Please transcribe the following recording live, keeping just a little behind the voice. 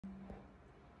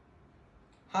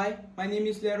Hi, my name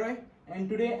is Leroy and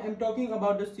today I am talking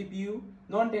about the CPU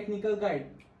non-technical guide.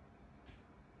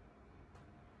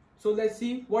 So let's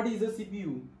see what is the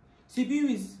CPU. CPU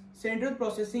is Central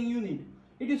Processing Unit.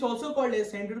 It is also called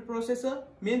as Central Processor,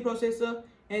 Main Processor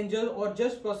and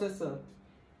just Processor.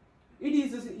 It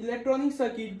is an electronic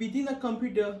circuit within a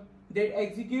computer that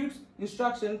executes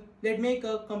instructions that make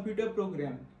a computer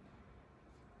program.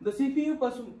 The CPU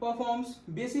performs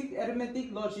basic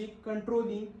arithmetic logic,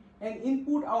 controlling and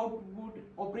input-output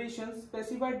operations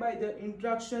specified by the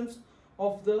instructions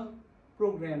of the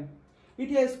program. It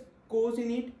has cores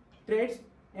in it, threads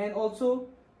and also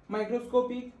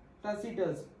microscopic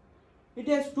transistors. It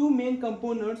has two main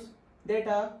components that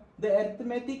are the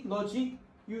arithmetic logic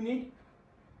unit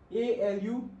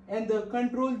ALU and the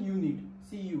control unit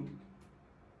CU.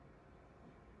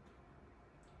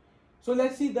 So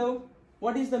let's see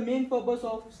what is the main purpose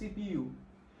of CPU.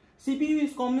 CPU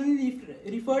is commonly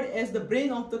referred as the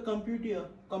brain of the computer.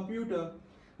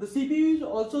 The CPU is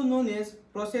also known as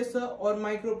processor or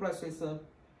microprocessor.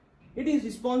 It is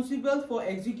responsible for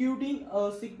executing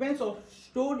a sequence of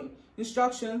stored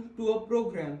instructions to a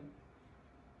program.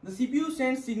 The CPU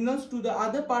sends signals to the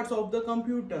other parts of the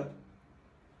computer.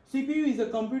 CPU is a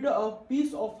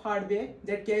piece of hardware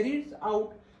that carries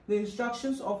out the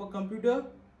instructions of a computer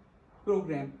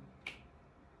program.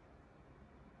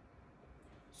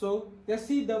 So let's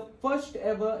see the first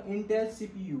ever Intel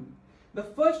CPU. The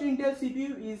first Intel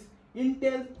CPU is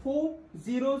Intel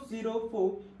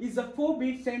 4004. Is a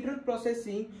 4-bit central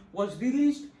processing, was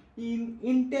released in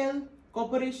Intel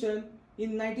Corporation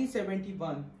in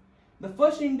 1971. The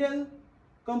first Intel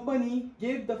company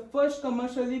gave the first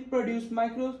commercially produced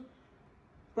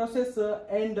microprocessor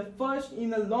and the first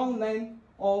in a long line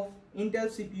of Intel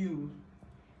CPUs.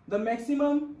 The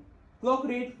maximum clock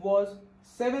rate was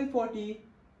 740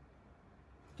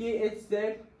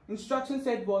 kHz. Instruction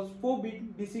set was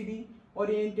 4-bit BCD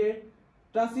oriented.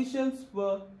 Transitions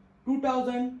were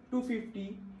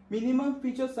 2250. Minimum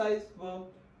feature size were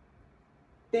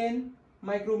 10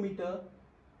 micrometer.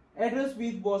 Address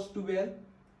width was 12.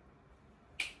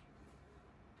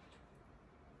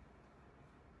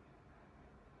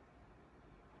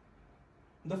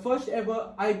 The first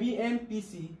ever IBM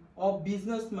PC or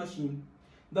business machine.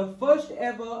 The first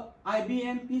ever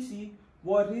IBM PC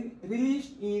was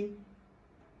released in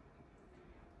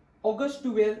August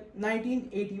 12,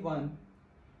 1981.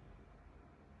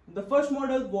 The first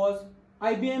model was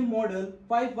IBM model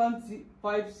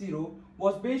 5150,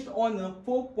 was based on a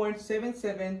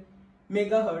 4.77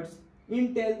 MHz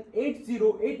Intel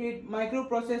 8088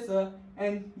 microprocessor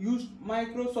and used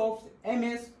Microsoft's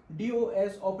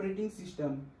MS-DOS operating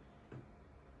system.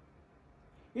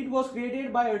 It was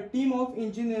created by a team of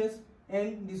engineers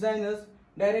and designers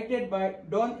directed by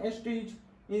Don Estridge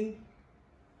in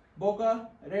Boca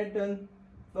Raton,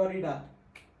 Florida.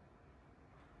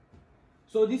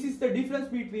 So this is the difference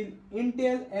between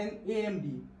Intel and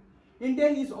AMD.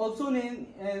 Intel is also known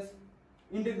as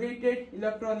Integrated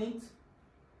Electronics.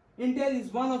 Intel is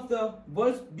one of the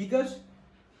world's biggest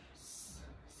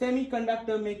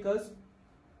semiconductor makers,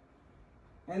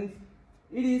 and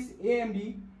it is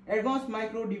AMD, Advanced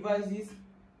Micro Devices,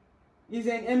 is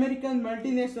an American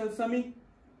multinational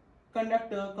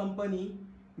semiconductor company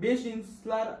based in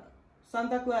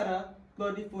Santa Clara,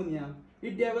 California.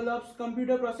 It develops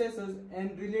computer processors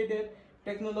and related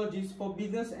technologies for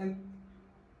business and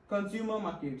consumer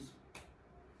markets.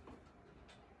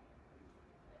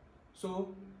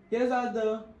 So here are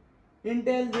the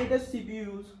Intel latest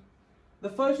CPUs. The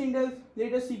first Intel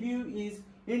latest CPU is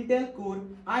Intel Core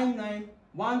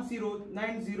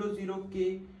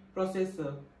i9-10900K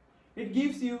processor. It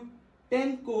gives you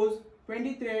 10 cores,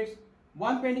 20 threads,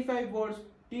 125 watts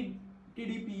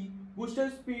TDP, booster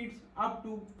speeds up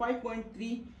to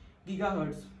 5.3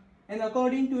 GHz. And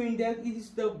according to Intel, it is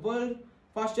the world's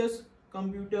fastest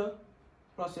computer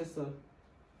processor.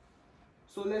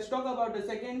 So let's talk about the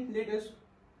second latest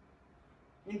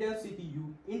Intel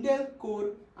CPU, Intel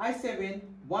Core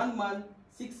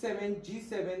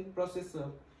i7-1167G7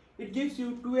 processor. It gives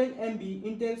you 12 MB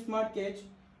Intel Smart Cache,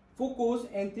 4 cores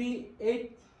and 3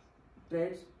 8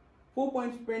 threads,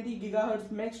 4.20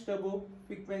 GHz max turbo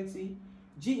frequency.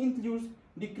 G includes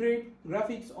discrete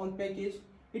graphics on package.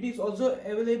 It is also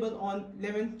available on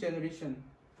 11th generation.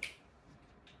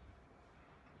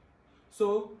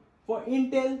 So for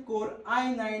Intel Core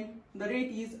i9, the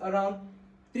rate is around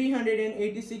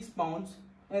 386 pounds,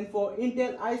 and for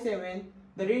Intel i7,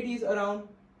 the rate is around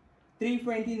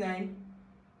 329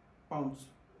 pounds.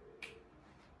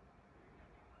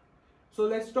 So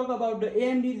let's talk about the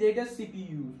AMD latest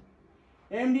CPUs.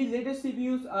 AMD latest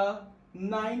CPUs are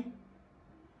 9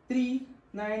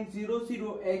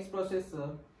 3900X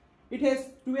processor. It has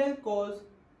 12 cores,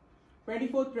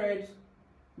 24 threads,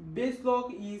 base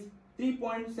clock is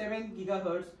 3.7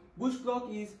 GHz, boost clock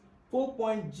is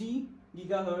 4.G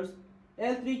GHz,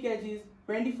 L3 cache is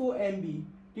 24 MB,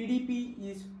 TDP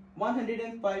is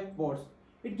 105 watts.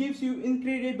 It gives you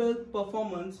incredible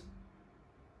performance.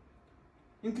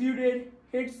 Included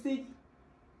headstick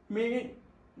may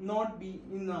not be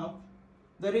enough.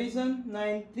 The Ryzen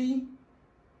 9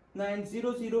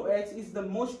 3900X is the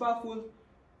most powerful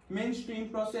mainstream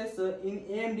processor in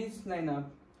AMD's lineup.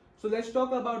 So let's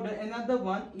talk about another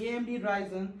one, AMD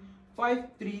Ryzen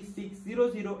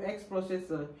 53600X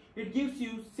processor. It gives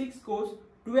you 6 cores,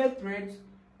 12 threads,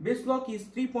 base clock is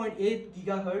 3.8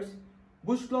 GHz,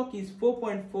 boost clock is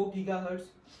 4.4 GHz,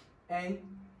 and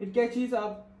it catches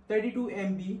up 32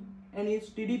 MB, and its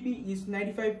TDP is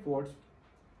 95 watts.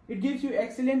 It gives you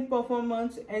excellent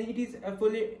performance and it is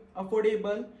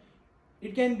affordable.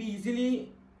 It can be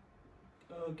easily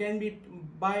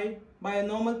buy by a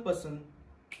normal person.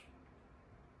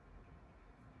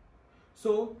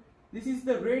 So this is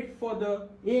the rate for the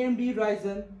AMD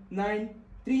Ryzen 9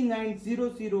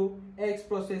 3900X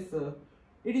processor.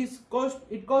 It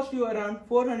cost you around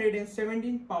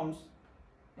 417 pounds,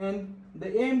 and the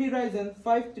AMD Ryzen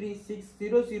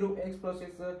 53600X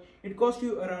processor, it cost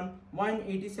you around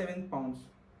 187 pounds.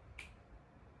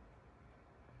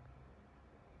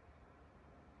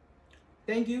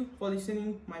 Thank you for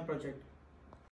listening my project.